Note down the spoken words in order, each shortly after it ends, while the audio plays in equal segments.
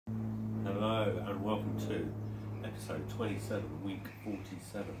and welcome to episode 27, week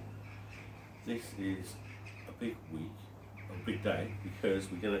 47. This is a big week, a big day,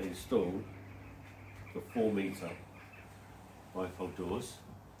 because we're going to install the 4 metre bifold doors.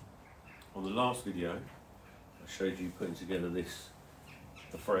 On the last video, I showed you putting together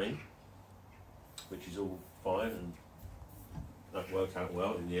the frame, which is all fine, and that worked out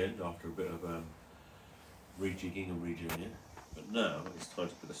well in the end after a bit of rejigging and redoing it. But now it's time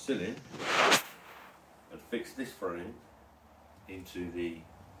to put a sill in and fix this frame into the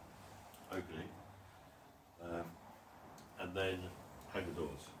opening, and then hang the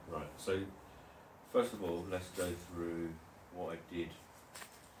doors. Right, so first of all, let's go through what I did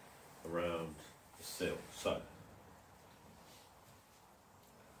around the sill. So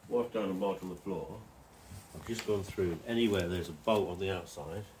what I've done and marked on the floor, I've just gone through anywhere there's a bolt on the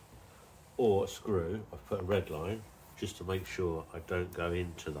outside or a screw, I've put a red line just to make sure I don't go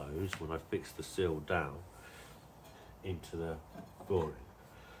into those when I fix the sill down into the flooring.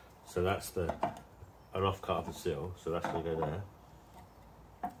 So that's an off-cut of the sill, so that's going to go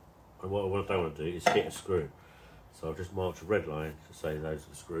there. And what I don't want to do is hit a screw. So I've just marked a red line to say those are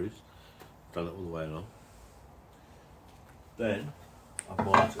the screws. Done it all the way along. Then I've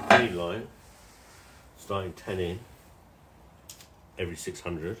marked a green line starting 10 in every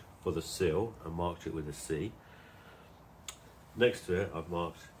 600 for the sill and marked it with a C. Next to it I've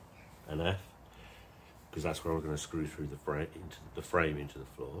marked an F because that's where I'm going to screw through the frame into the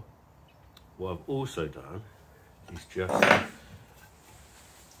floor. What I've also done is just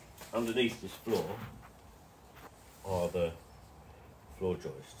underneath this floor are the floor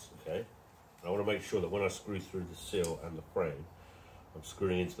joists, okay? And I want to make sure that when I screw through the sill and the frame, I'm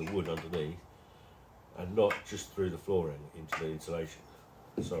screwing into the wood underneath and not just through the flooring into the insulation.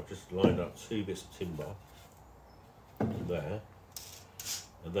 So I've just lined up 2 bits of timber there,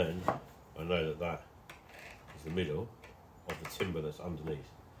 and then I know that that is the middle of the timber that's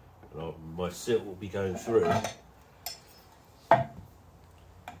underneath, and my sill will be going through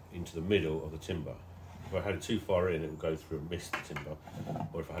into the middle of the timber. If I had it too far in, it would go through and miss the timber,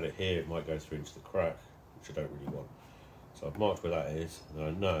 or if I had it here, it might go through into the crack, which I don't really want. So I've marked where that is, and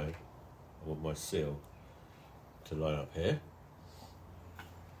I know I want my sill to line up here.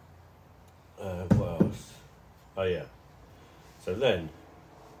 What else? Oh yeah. So then,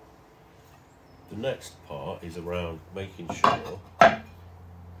 the next part is around making sure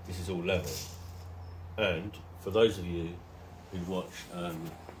this is all level. And for those of you who watch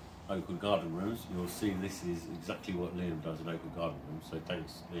Oakwood Garden Rooms, you'll see this is exactly what Liam does in Oakwood Garden Rooms. So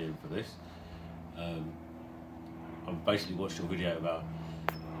thanks, Liam, for this. I've basically watched your video about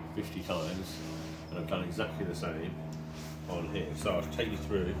 50 times, and I've done exactly the same on here. So I'll take you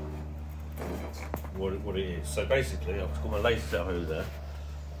through what it is. So basically, I've got my lace set over there.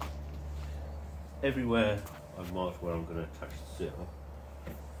 Everywhere I've marked where I'm going to attach the sill.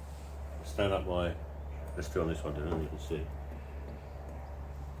 Stand up my, let's do on this one, you can see.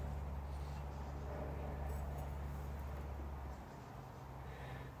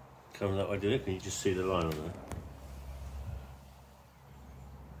 Coming that way, do it? Can you just see the line on there?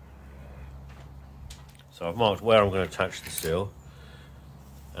 So I've marked where I'm going to attach the sill,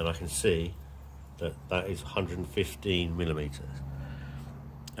 and I can see that that is 115 millimeters.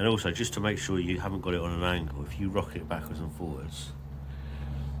 And also, just to make sure you haven't got it on an angle, if you rock it backwards and forwards,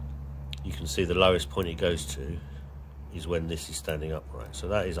 you can see the lowest point it goes to is when this is standing upright. So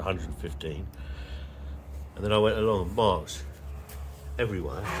that is 115. And then I went along and marked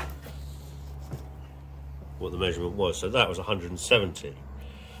everywhere what the measurement was. So that was 170.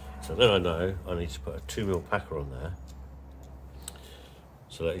 So then I know I need to put a 2mm packer on there.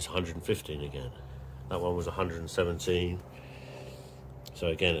 So that is 115 again. That one was 117. So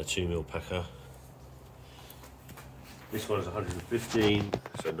again, a 2mm packer. This one is 115,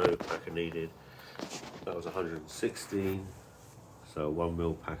 so no packer needed. That was 116, so a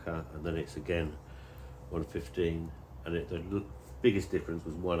 1mm packer, and then it's again 115, and the biggest difference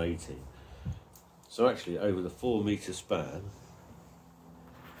was 180. So actually, over the 4 metre span,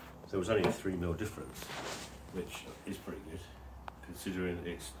 there was only a 3mm difference, which is pretty good, considering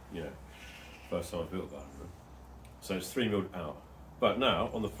it's, you know, first time I built a garden room. So it's 3mm out. But now,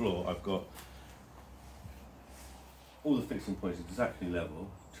 on the floor, I've got all the fixing points exactly level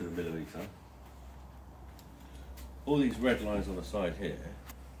to the millimetre. All these red lines on the side here,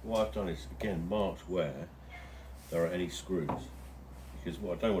 what I've done is, again, marked where there are any screws. Because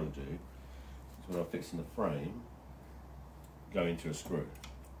what I don't want to do is when I'm fixing the frame, go into a screw.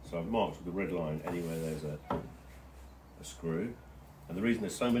 So I've marked with the red line anywhere there's a screw. And the reason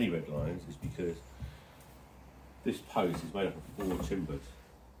there's so many red lines is because this post is made up of 4 timbers.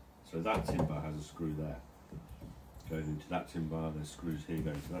 So that timber has a screw there. Going into that timber, there's screws here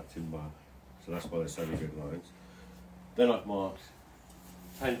going to that timber. So that's why there's so many good lines. Then I've marked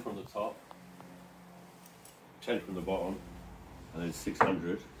 10 from the top, 10 from the bottom, and then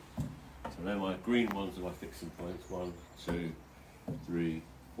 600. So then my green ones are my fixing points. 1, 2, 3,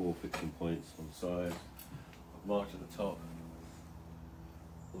 4 fixing points on the sides. I've marked at the top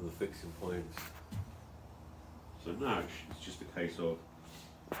all the fixing points. So now it's just a case of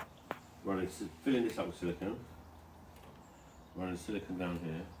filling this up with silicone, running silicone down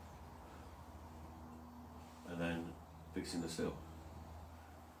here, and then fixing the sill.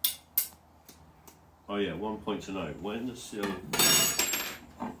 Oh yeah, one point to note, when the sill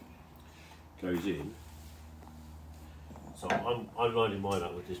goes in, so I'm lining mine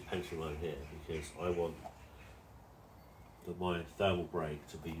up with this pencil line here because I want my thermal break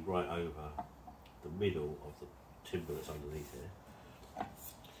to be right over the middle of the timber that's underneath here.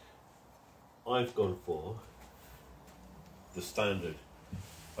 I've gone for the standard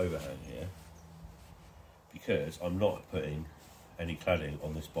overhang here because I'm not putting any cladding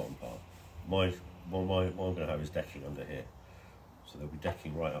on this bottom part. What I'm going to have is decking under here, so there'll be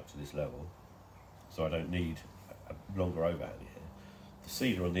decking right up to this level, so I don't need a longer overhang here. The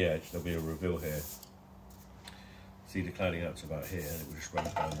cedar on the edge, there'll be a reveal here, cedar cladding up to about here, and it will just run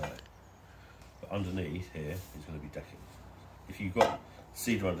down there. But underneath here is going to be decking. If you've got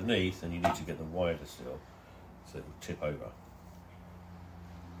cedar underneath, then you need to get the wider still, so it will tip over.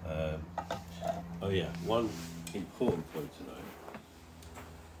 Oh yeah, one important point to know.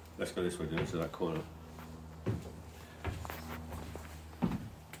 Let's go this way, to that corner.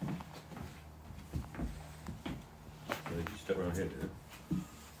 So you step around here, do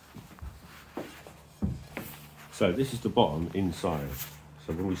it. So this is the bottom inside.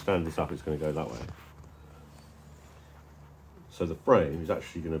 So when we stand this up, it's going to go that way. So the frame is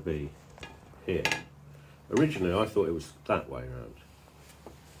actually going to be here. Originally, I thought it was that way around.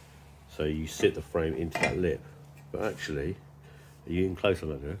 So you sit the frame into that lip, but actually, are you in close on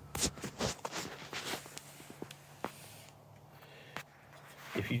that now?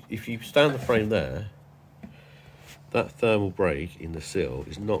 If you stand the frame there, that thermal break in the sill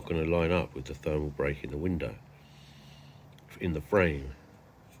is not going to line up with the thermal break in the window, in the frame.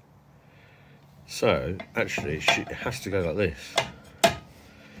 So actually it has to go like this.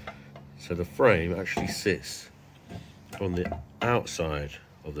 So the frame actually sits on the outside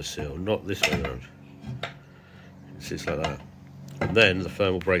of the sill, not this way around. It sits like that. And then the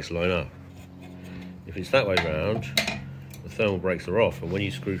thermal brakes line up. If it's that way round, the thermal brakes are off, and when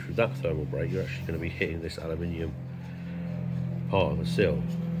you screw through that thermal brake, you're actually going to be hitting this aluminium part of the sill.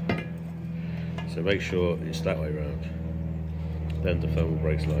 So make sure it's that way round. Then the thermal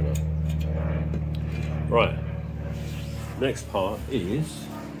brakes line up. Right, next part is,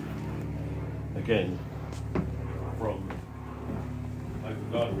 again, from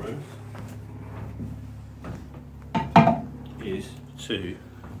open garden rooms, is to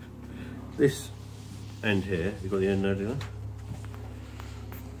this end here. You've got the end node in.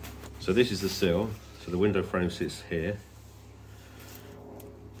 So this is the sill, so the window frame sits here.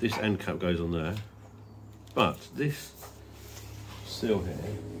 This end cap goes on there, but this sill here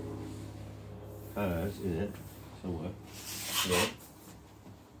has in it somewhere here,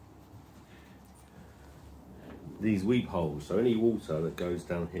 these weep holes. So any water that goes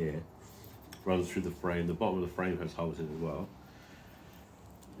down here runs through the frame. The bottom of the frame has holes in it as well.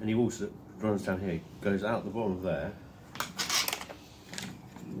 Any water that runs down here goes out the bottom of there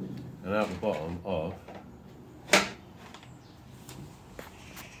and out the bottom of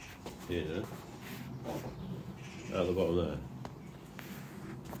here, out the bottom there.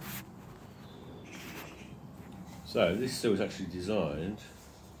 So this sill is actually designed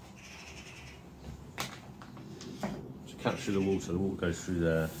to capture the water. The water goes through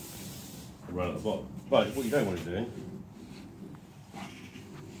there and run at the bottom. But what you don't want to do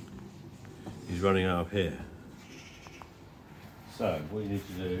is running out of here. So what you need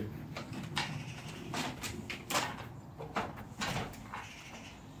to do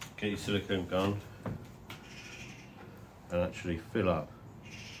get your silicone gun and actually fill up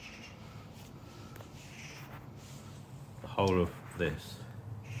the whole of this.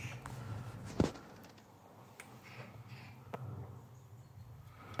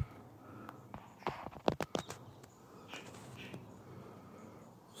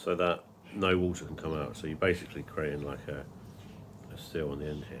 So that no water can come out. So you're basically creating like a sill on the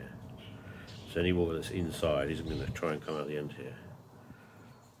end here. So any water that's inside isn't going to try and come out the end here.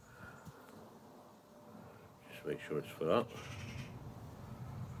 Just make sure it's full up.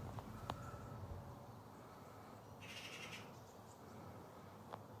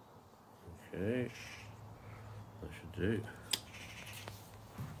 Okay, that should do.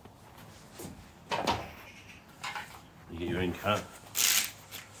 You get your ink out.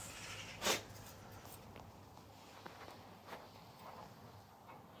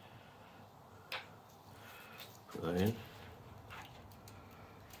 Put that in.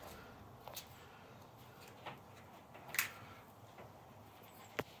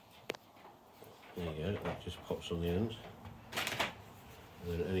 There you go, that just pops on the end.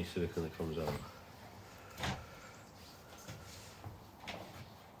 And then any silicone that comes out.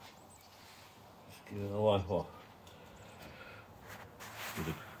 Just give it a wipe off. With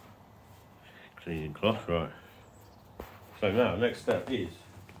a cleaning cloth, right. So now, next step is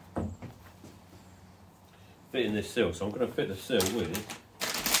fitting this sill. So I'm going to fit the sill with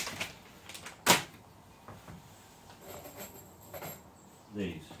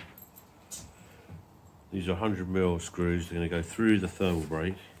these. These are 100mm screws. They're going to go through the thermal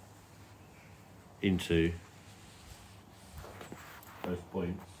brake into those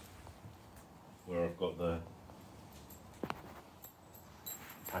points where I've got the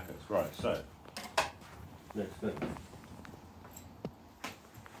packets. Right, so next thing.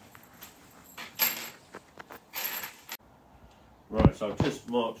 Right, so I've just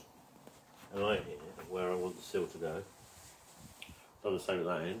marked a line here where I want the sill to go. Done the same at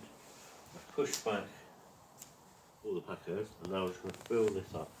that end. I've pushed back all the packers, and now I'm just going to fill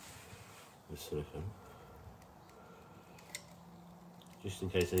this up with silicone, just in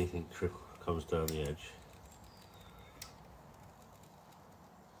case anything comes down the edge.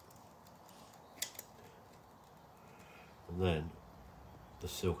 And then the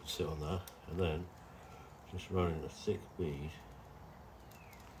sill can sit on that, and then just running a thick bead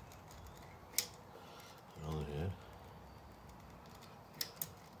along here.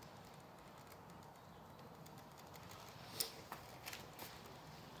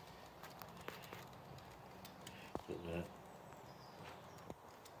 That.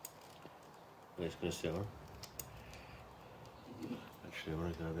 And it's going to sit on. Actually, I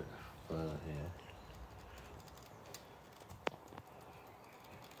want to go a bit further here.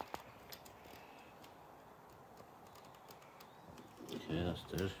 Okay, that's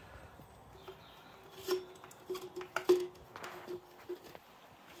good.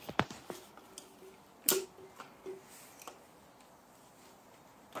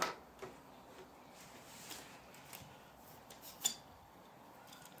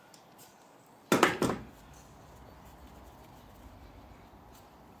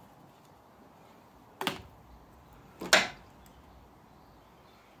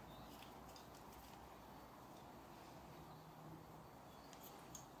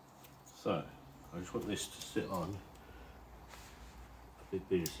 So, I just want this to sit on a big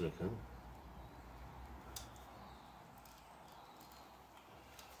bead of silicone.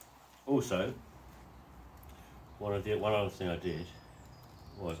 Also, one other thing I did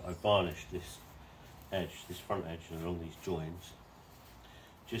was I varnished this edge, this front edge, and along these joins,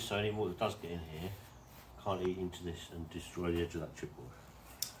 just so any water that does get in here can't eat into this and destroy the edge of that chipboard.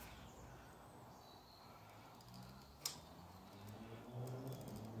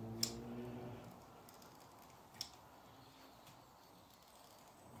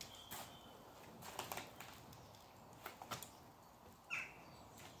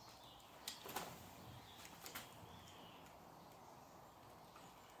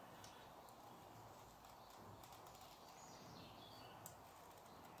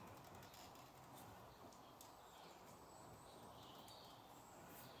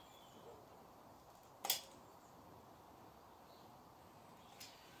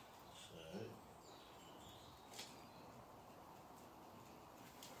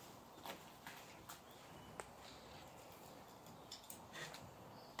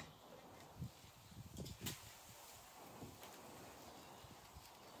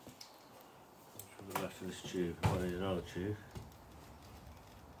 The left of this tube, I need another tube.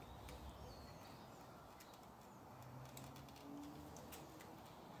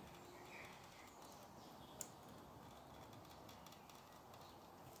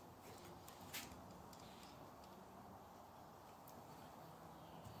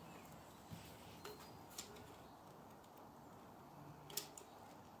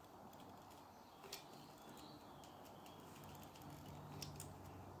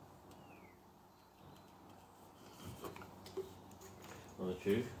 Another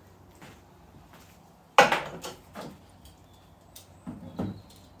tube.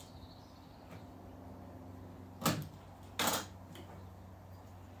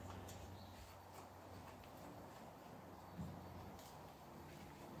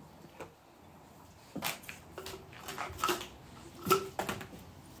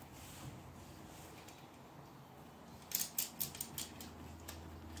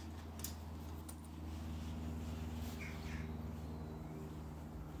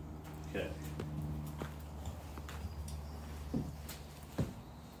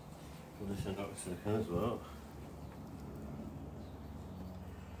 this end up with silicone as well.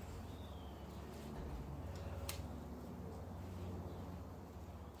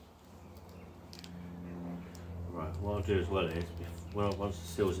 Right, what I'll do as well is, once the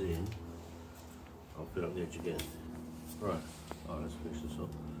Cill's in, I'll fill up the edge again. Right, alright, let's finish this off.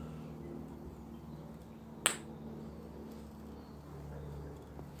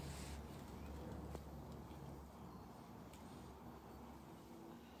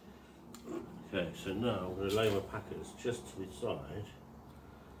 Okay, so now I'm going to lay my packets just to the side.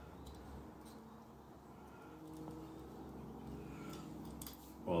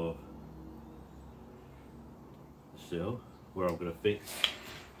 Of the Cill, where I'm going to fix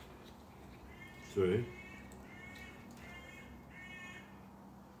through.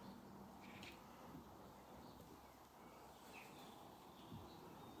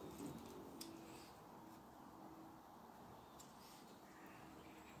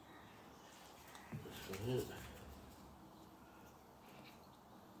 It.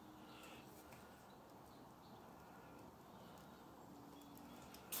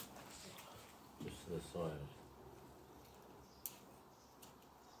 Just to the side.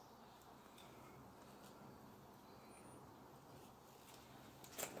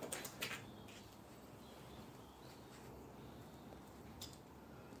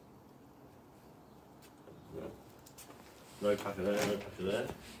 No packer there, no packer there.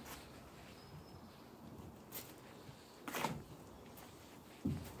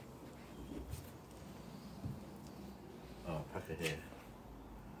 Packer here.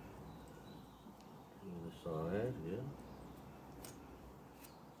 The other side, yeah.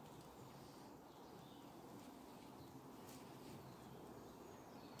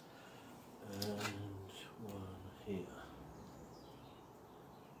 And one here.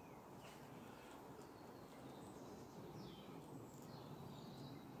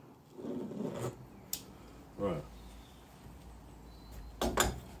 Right.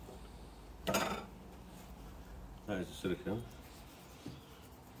 That is the silicone.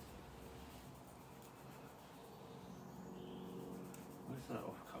 Where's that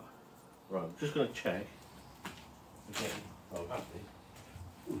off cut? Right, I'm just going to check again. I'm happy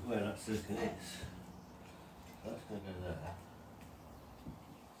with where that silicone is. That's going to go there.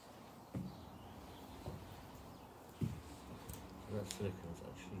 That silicone's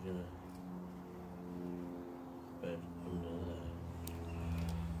actually going to bed under there.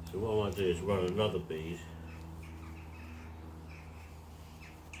 So what I might do is run another bead.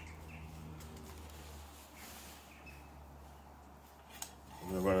 I'm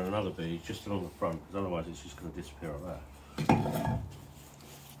going to run another bead just along the front, because otherwise it's just going to disappear like that.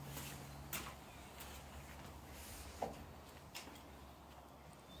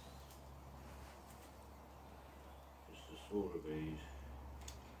 Just a smaller bead.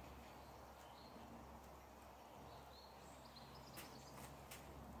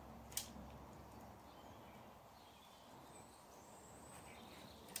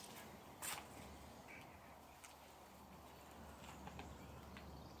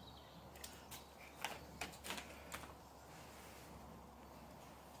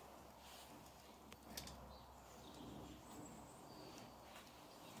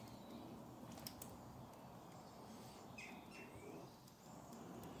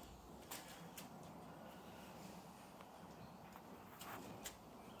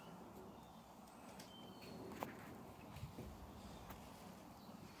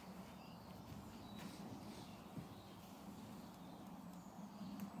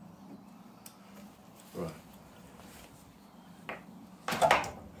 Right.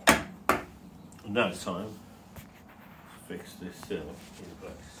 And now it's time to fix this Cill in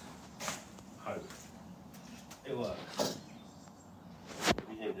place. Hope it works. What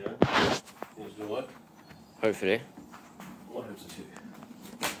do you think, Darren? Think it's going to work? Hopefully. I hope so too.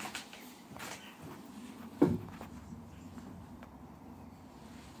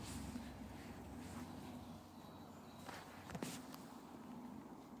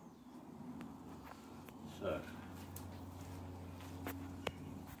 So,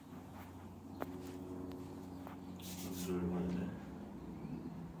 that's what we want to do.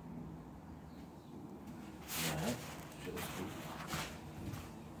 Now, just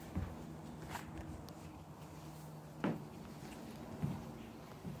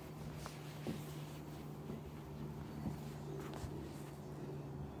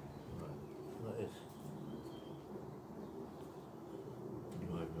that is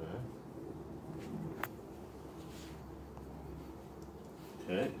right there.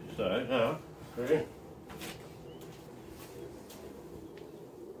 Okay, so now, put it in.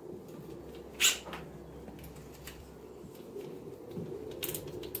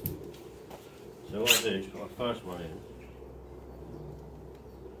 So what I do is put my first one in.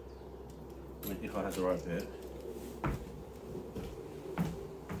 I mean, if I had the right bit.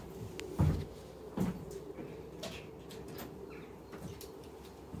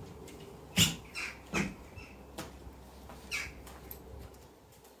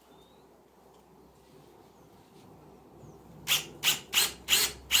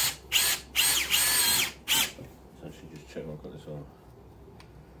 Check I've got this on.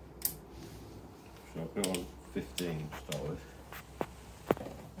 So I'll put it on 15 to start with.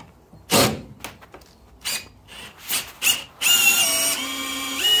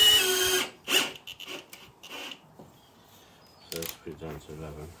 So let's put it down to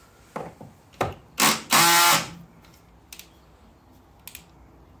 11.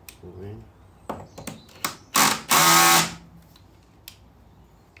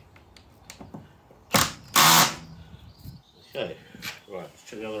 Okay, right, let's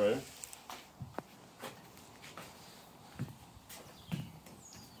check the other end.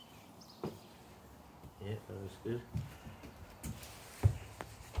 Yeah, that was good.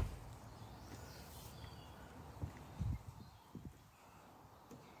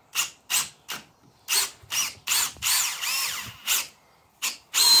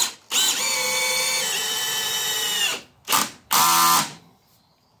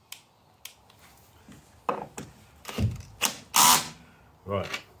 Right.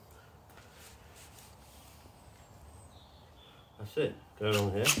 That's it. Go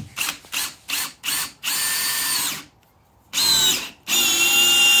along here.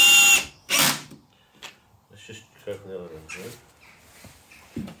 Let's just go from the other end, right?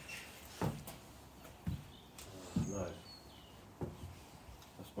 Nice.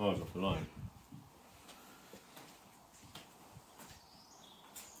 That's miles off the line.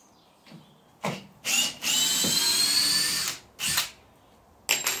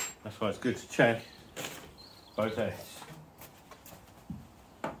 That's why it's good to check both ends.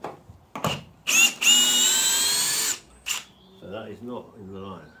 So that is not in the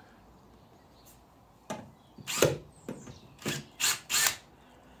line. So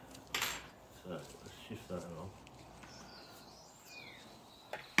let's shift that along.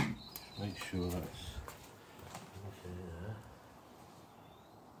 Make sure that's okay there.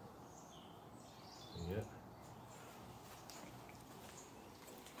 Yep.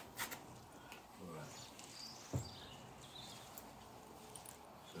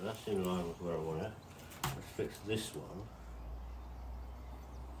 So that's in line with where I want it. Let's fix this one.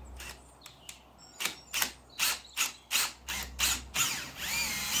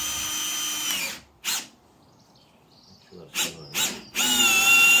 Make sure that's in line.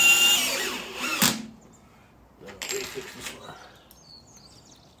 Then I'll refix this one.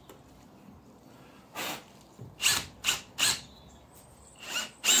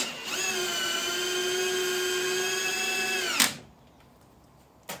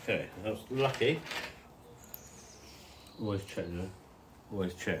 Okay, that was lucky. Always check though.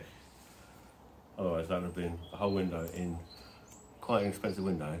 Always check. Otherwise that would have been the whole window in, quite an expensive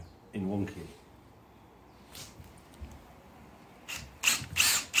window, in wonky.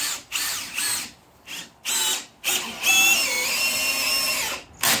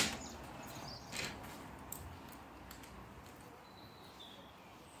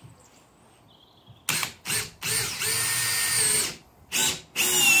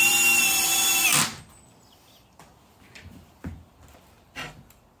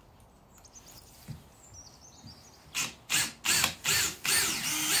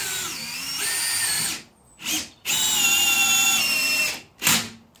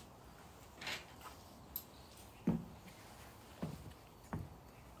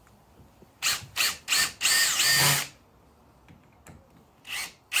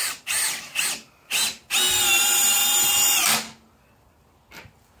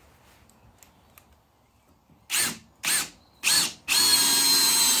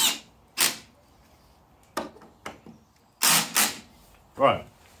 Right,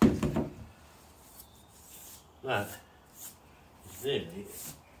 that is nearly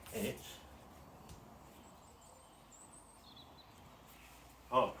it,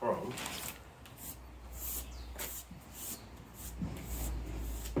 apart from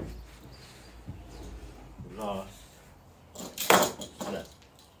the last step,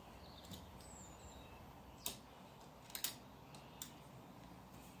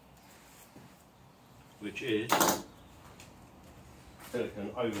 which is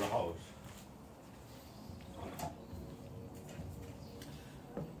silicone over the holes.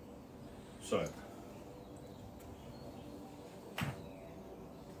 So,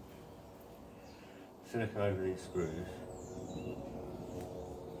 silicone over these screws.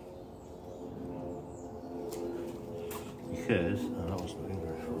 because that was not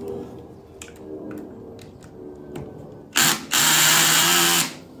very full.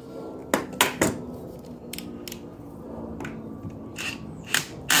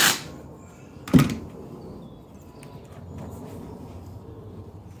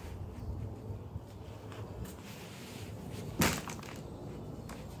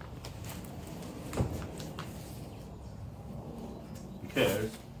 Because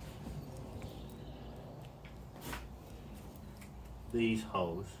these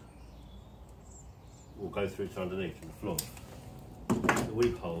holes will go through to underneath in the floor. The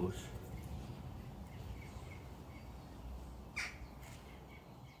weep holes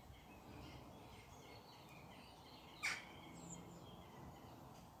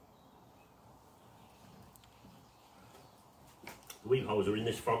are in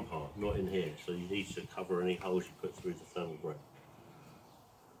this front part, not in here, so you need to cover any holes you put through the thermal grate.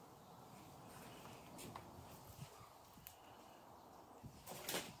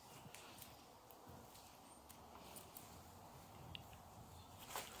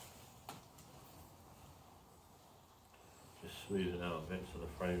 Smooth it out a bit so the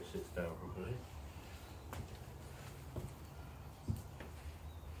frame sits down properly.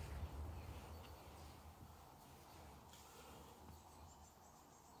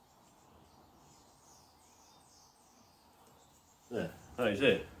 There, that is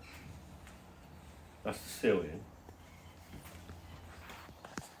it. That's the seal in.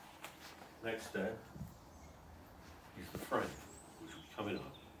 Next step is the frame, which will be coming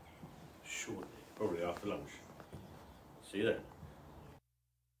up shortly, probably after lunch. See you then.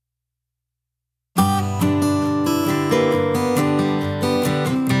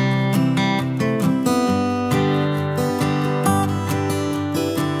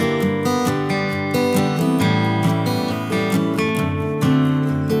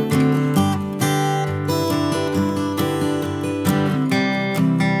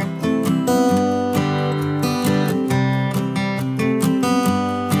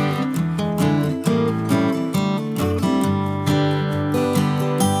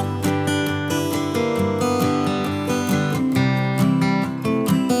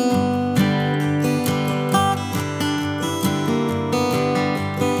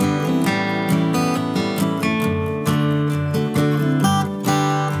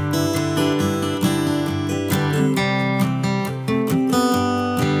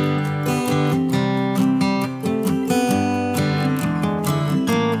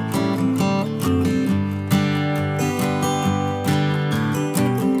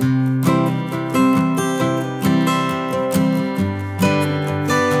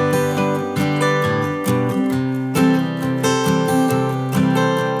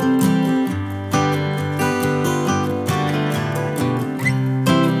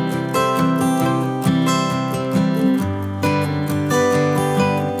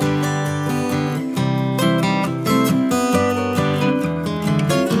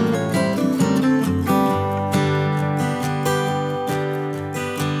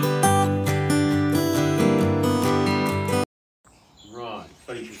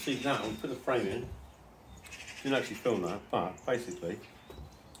 So you can see now, we put the frame in. Didn't actually film that, but basically,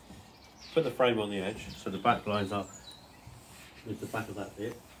 put the frame on the edge so the back lines up with the back of that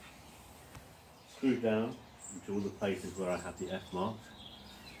bit. Screw down into all the places where I have the F marks.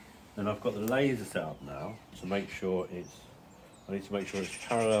 And I've got the laser set up now to make sure I need to make sure it's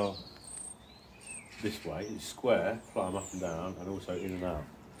parallel this way, it's square, climb up and down, and also in and out.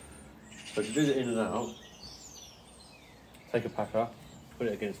 So to do the in and out, take a packer, put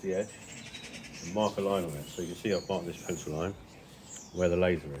it against the edge, and mark a line on it. So you can see I've marked this pencil line where the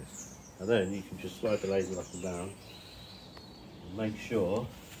laser is. And then you can just slide the laser up and down and make sure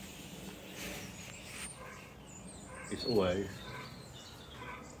it's always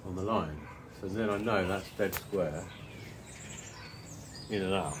on the line. So then I know that's dead square, in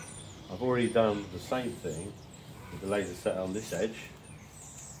and out. I've already done the same thing with the laser set on this edge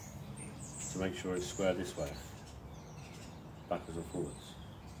to make sure it's square this way, backwards and forwards.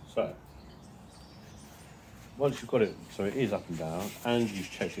 So, once you've got it so it is up and down, and you've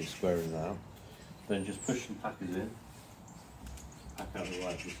checked it square in and out, then just push some packers in, pack out the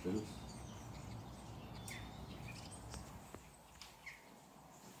right distance.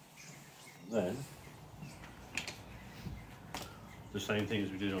 Then, the same thing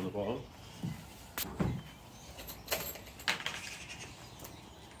as we did on the bottom.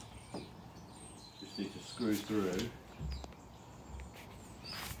 Just need to screw through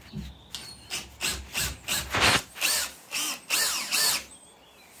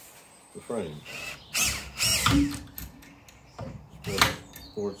the frame.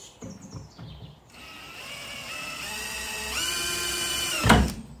 Boards.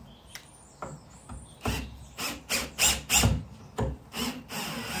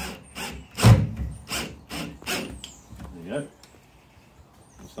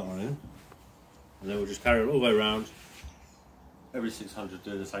 tile in, and then we'll just carry it all the way around, every 600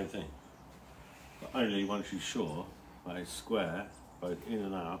 do the same thing, but only once you're sure that it's square, both in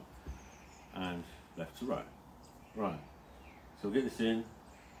and out, and left to right. Right, so we'll get this in,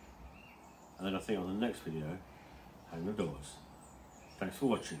 and then I think on the next video, hang the doors. Thanks for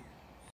watching.